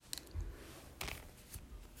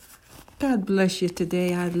God bless you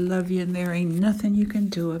today. I love you, and there ain't nothing you can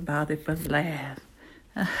do about it but laugh.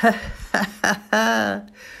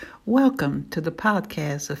 Welcome to the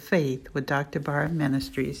podcast of Faith with Dr. Barr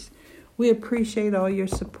Ministries. We appreciate all your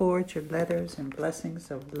support, your letters and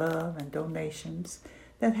blessings of love and donations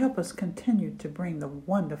that help us continue to bring the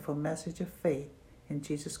wonderful message of faith in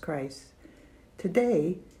Jesus Christ.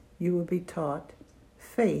 Today, you will be taught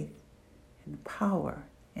faith and power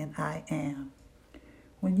in I am.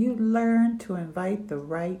 When you learn to invite the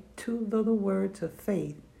right two little words of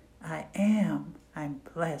faith, I am, I'm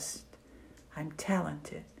blessed, I'm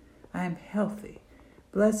talented, I'm healthy.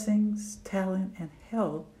 Blessings, talent, and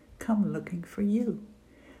health come looking for you.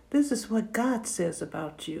 This is what God says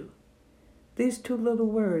about you. These two little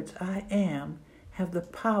words, I am, have the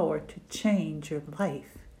power to change your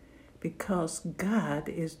life because God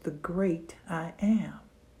is the great I am.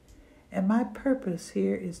 And my purpose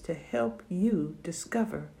here is to help you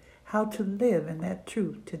discover how to live in that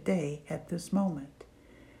truth today at this moment.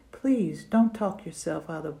 Please don't talk yourself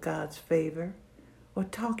out of God's favor or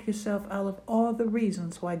talk yourself out of all the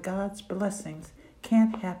reasons why God's blessings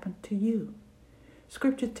can't happen to you.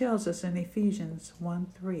 Scripture tells us in Ephesians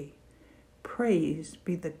 1:3, praise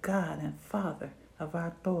be the God and Father of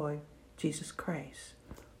our Lord Jesus Christ,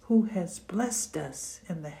 who has blessed us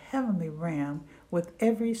in the heavenly realm with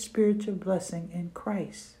every spiritual blessing in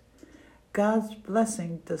Christ. God's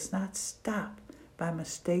blessing does not stop by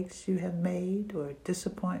mistakes you have made or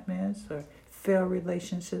disappointments or failed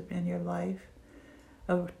relationship in your life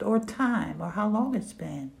or time or how long it's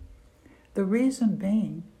been. The reason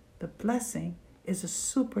being, the blessing is a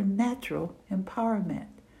supernatural empowerment,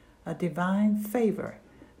 a divine favor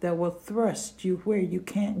that will thrust you where you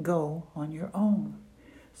can't go on your own.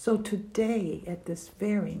 So today, at this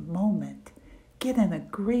very moment, get in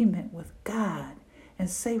agreement with God and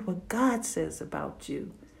say what God says about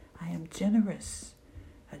you. I am generous.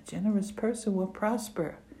 A generous person will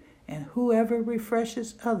prosper, and whoever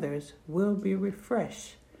refreshes others will be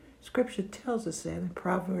refreshed. Scripture tells us that in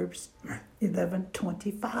Proverbs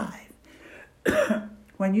 11:25.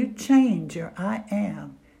 When you change your I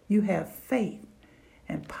am, you have faith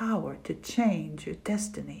and power to change your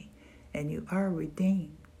destiny, and you are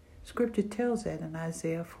redeemed. Scripture tells that in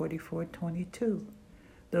Isaiah 44:22.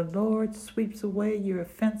 The Lord sweeps away your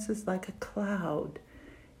offenses like a cloud,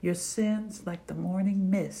 your sins like the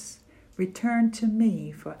morning mist. Return to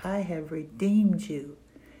me, for I have redeemed you.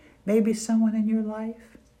 Maybe someone in your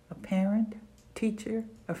life, a parent, teacher,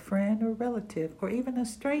 a friend or relative, or even a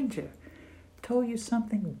stranger, told you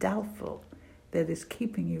something doubtful that is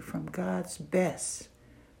keeping you from God's best.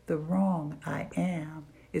 The wrong I am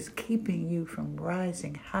is keeping you from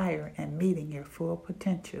rising higher and meeting your full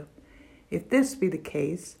potential. If this be the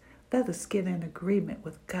case, let us get in agreement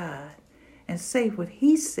with God and say what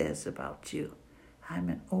He says about you. I'm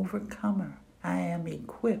an overcomer. I am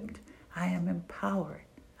equipped. I am empowered.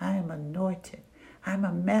 I am anointed. I'm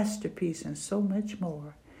a masterpiece and so much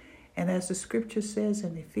more. And as the scripture says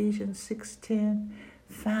in Ephesians 6:10,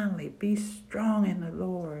 finally be strong in the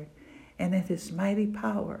Lord and in His mighty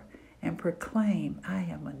power, and proclaim, I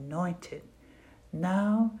am anointed.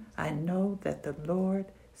 Now I know that the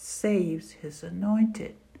Lord saves His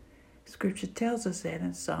anointed. Scripture tells us that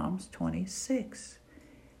in Psalms 26.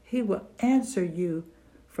 He will answer you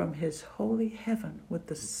from His holy heaven with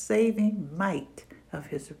the saving might of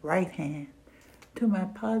His right hand. To my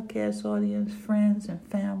podcast audience, friends, and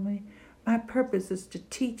family, my purpose is to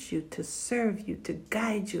teach you, to serve you, to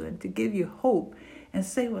guide you, and to give you hope and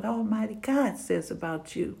say what Almighty God says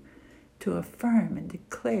about you, to affirm and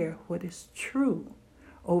declare what is true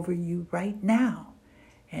over you right now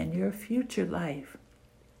and your future life.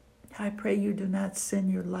 I pray you do not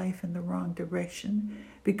send your life in the wrong direction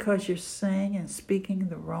because you're saying and speaking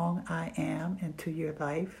the wrong I am into your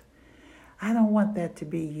life. I don't want that to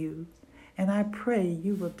be you. And I pray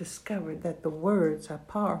you will discover that the words are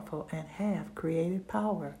powerful and have creative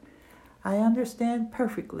power. I understand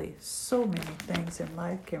perfectly so many things in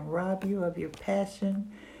life can rob you of your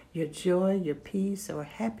passion, your joy, your peace, or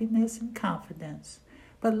happiness and confidence.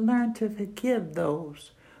 But learn to forgive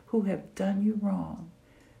those who have done you wrong.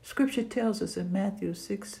 Scripture tells us in Matthew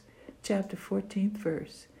 6, chapter 14th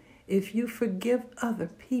verse, if you forgive other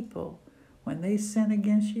people when they sin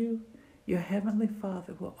against you, your heavenly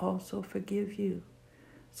Father will also forgive you.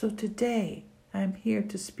 So today, I'm here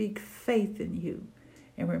to speak faith in you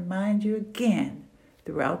and remind you again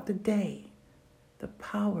throughout the day, the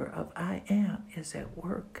power of I am is at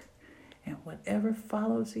work, and whatever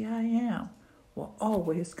follows the I am will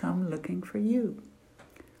always come looking for you.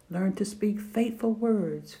 Learn to speak faithful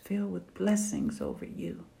words filled with blessings over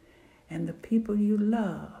you and the people you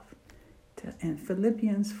love. In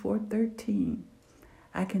Philippians 4:13,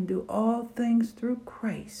 I can do all things through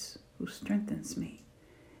Christ who strengthens me.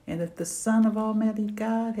 And if the Son of Almighty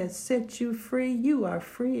God has set you free, you are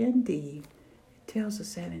free indeed. It tells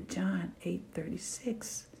us that in John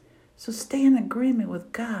 8:36. So stay in agreement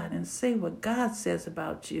with God and say what God says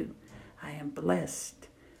about you. I am blessed.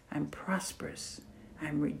 I'm prosperous.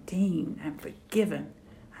 I'm redeemed. I'm forgiven.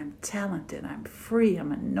 I'm talented. I'm free.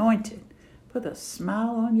 I'm anointed. Put a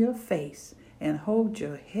smile on your face and hold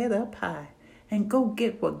your head up high and go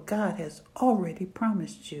get what God has already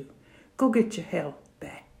promised you. Go get your health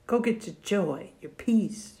back. Go get your joy, your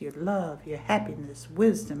peace, your love, your happiness,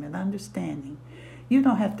 wisdom, and understanding. You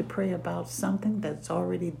don't have to pray about something that's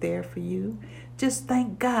already there for you. Just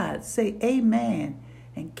thank God. Say amen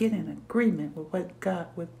and get in agreement with what God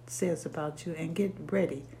says about you and get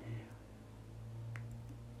ready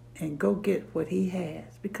and go get what he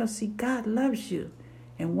has. Because, see, God loves you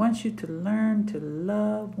and wants you to learn to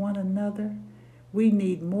love one another. We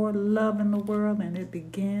need more love in the world, and it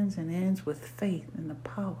begins and ends with faith in the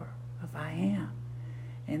power of I am.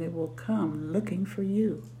 And it will come looking for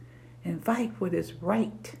you. Invite what is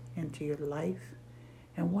right into your life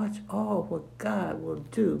and watch all what God will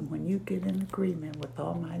do when you get in agreement with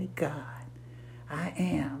Almighty God. I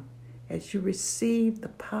am. As you receive the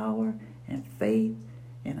power and faith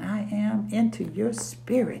and I am into your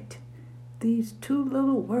spirit, these two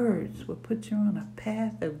little words will put you on a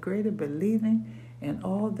path of greater believing in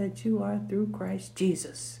all that you are through Christ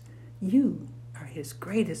Jesus. You are his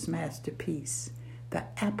greatest masterpiece, the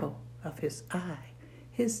apple of his eye.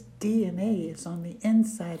 His DNA is on the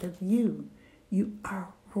inside of you. You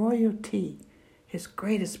are royalty, his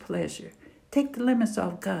greatest pleasure. Take the limits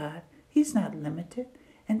off God. He's not limited.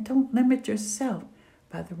 And don't limit yourself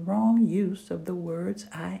by the wrong use of the words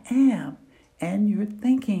I am and your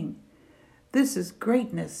thinking. This is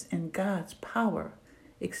greatness in God's power.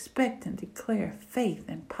 Expect and declare faith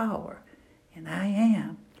and power in I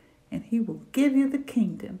am, and he will give you the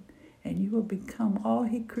kingdom, and you will become all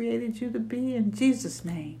he created you to be in Jesus'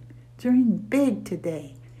 name. Dream big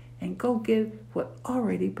today and go get what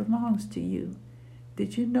already belongs to you.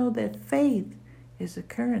 Did you know that faith is the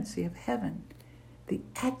currency of heaven, the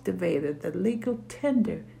activator, the legal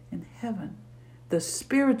tender in heaven, the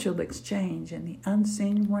spiritual exchange in the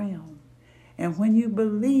unseen realm? And when you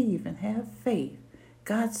believe and have faith,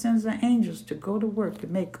 God sends the angels to go to work to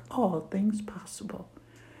make all things possible.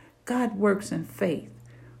 God works in faith,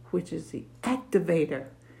 which is the activator.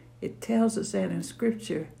 It tells us that in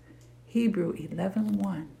Scripture, Hebrews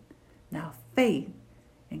 11:1. Now faith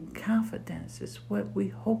and confidence is what we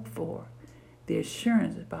hope for, the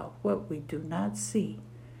assurance about what we do not see.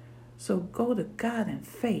 So go to God in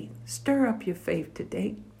faith. Stir up your faith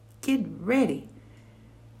today. Get ready,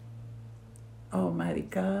 Almighty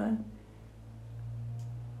God,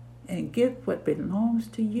 and get what belongs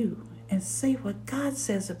to you and say what God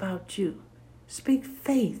says about you. Speak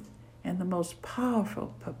faith and the most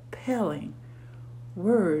powerful, propelling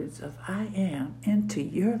words of I am into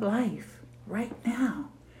your life right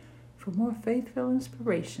now. For more faith-filled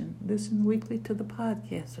inspiration, listen weekly to the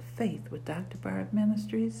podcast of Faith with Dr. Barb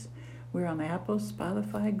Ministries. We're on Apple,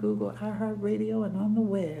 Spotify, Google, iHeartRadio, and on the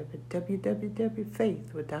web at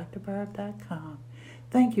www.faithwithdrbarb.com.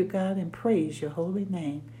 Thank you, God, and praise your holy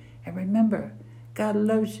name. And remember, God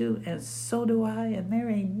loves you, and so do I, and there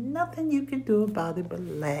ain't nothing you can do about it but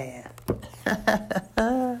laugh.